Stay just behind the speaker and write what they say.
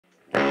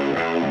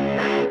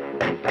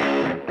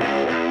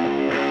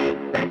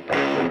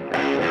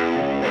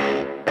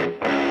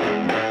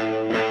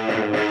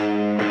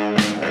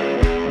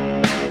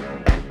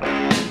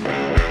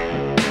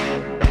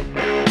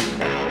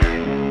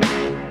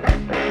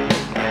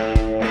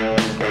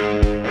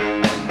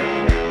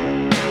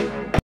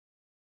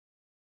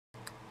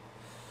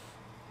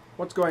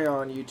What's going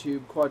on,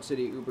 YouTube? Quad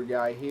City Uber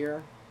Guy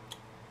here.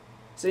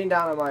 Sitting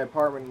down in my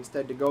apartment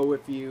instead to go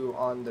with you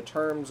on the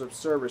terms of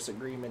service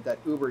agreement that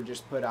Uber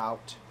just put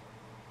out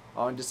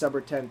on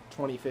December 10th,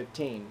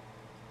 2015.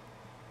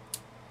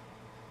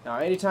 Now,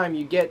 anytime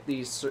you get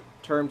these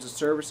terms of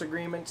service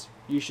agreements,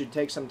 you should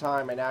take some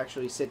time and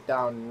actually sit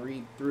down and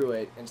read through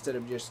it instead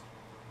of just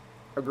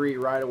agree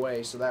right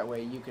away, so that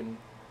way you can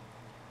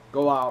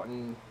go out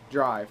and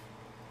drive.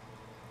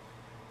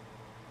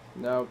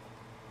 Now,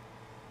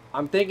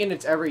 I'm thinking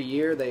it's every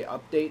year they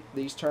update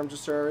these terms of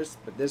service,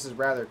 but this is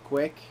rather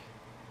quick,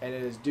 and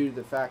it is due to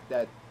the fact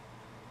that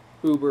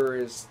Uber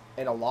is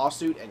in a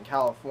lawsuit in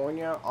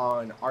California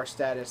on our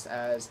status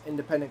as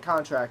independent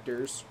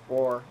contractors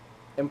or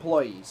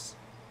employees,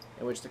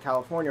 in which the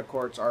California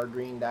courts are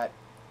agreeing that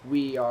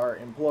we are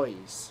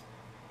employees.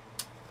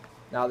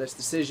 Now, this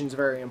decision is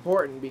very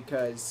important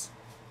because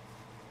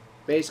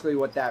basically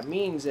what that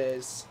means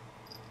is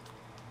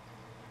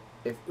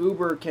if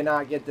Uber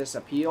cannot get this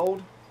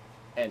appealed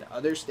and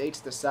other states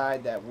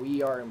decide that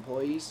we are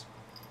employees,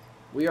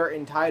 we are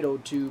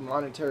entitled to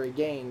monetary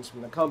gains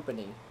from the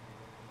company,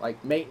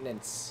 like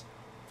maintenance,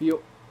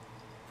 fuel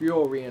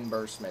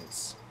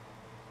reimbursements,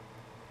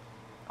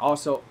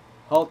 also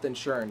health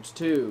insurance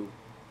too.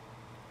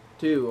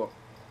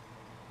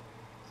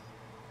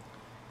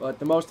 But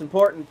the most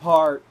important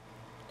part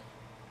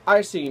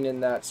I've seen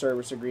in that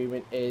service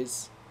agreement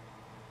is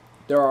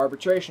their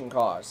arbitration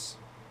clause.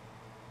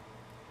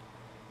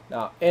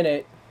 Now, in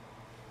it,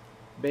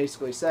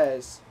 basically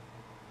says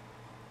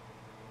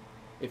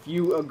if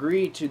you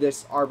agree to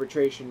this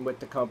arbitration with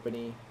the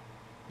company,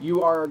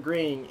 you are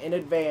agreeing in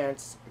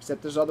advance,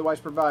 except as otherwise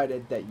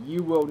provided, that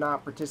you will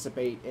not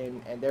participate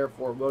in and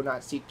therefore will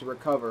not seek to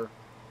recover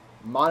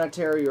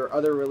monetary or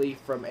other relief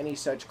from any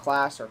such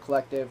class or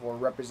collective or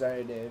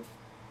representative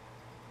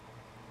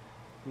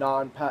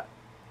non-PAGA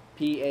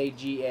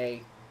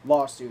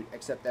lawsuit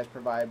except as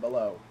provided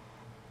below.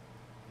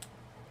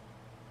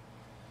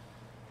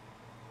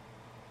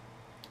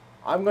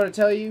 I'm going to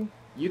tell you,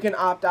 you can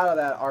opt out of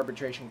that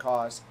arbitration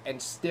clause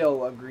and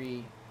still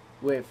agree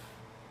with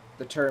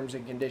the terms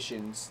and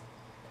conditions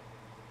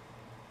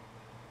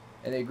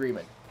in the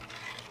agreement.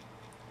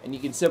 And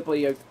you can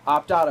simply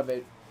opt out of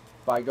it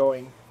by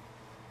going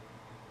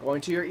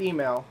to your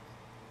email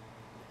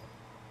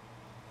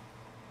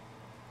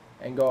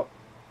and going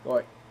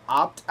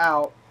opt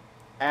out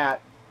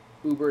at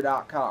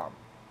uber.com.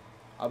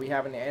 I'll be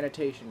having the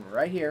annotation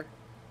right here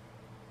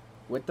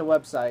with the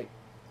website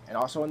and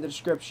also in the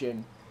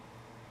description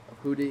of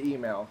who to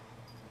email.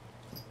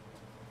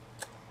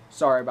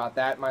 Sorry about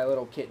that. My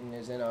little kitten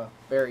is in a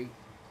very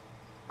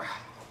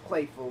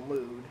playful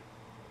mood.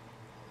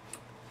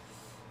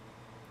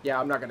 Yeah,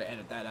 I'm not going to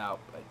edit that out,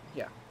 but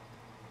yeah.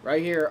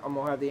 Right here, I'm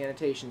going to have the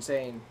annotation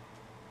saying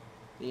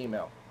the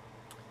email.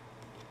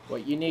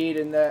 What you need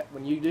in that,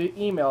 when you do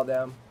email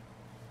them,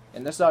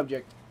 in the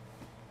subject,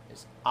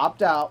 is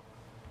opt out,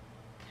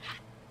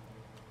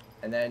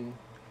 and then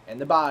in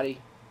the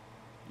body,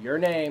 your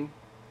name,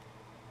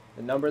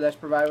 the number that's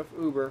provided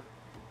with Uber,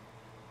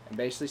 and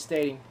basically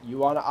stating you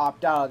want to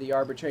opt out of the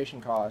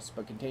arbitration costs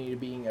but continue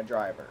being a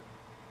driver.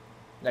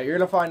 Now, you're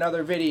going to find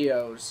other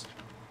videos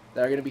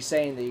that are going to be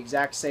saying the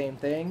exact same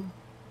thing,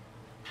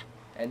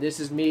 and this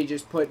is me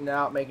just putting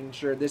out, making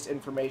sure this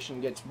information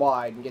gets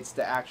wide and gets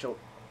to actual,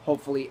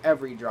 hopefully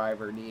every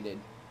driver needed.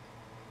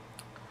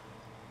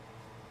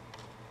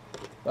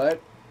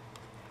 But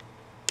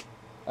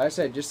like I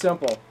said, just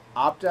simple,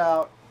 opt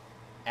out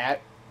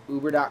at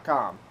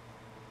uber.com.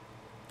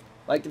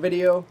 Like the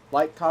video,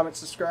 like, comment,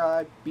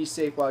 subscribe. Be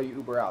safe while you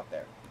Uber out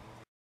there.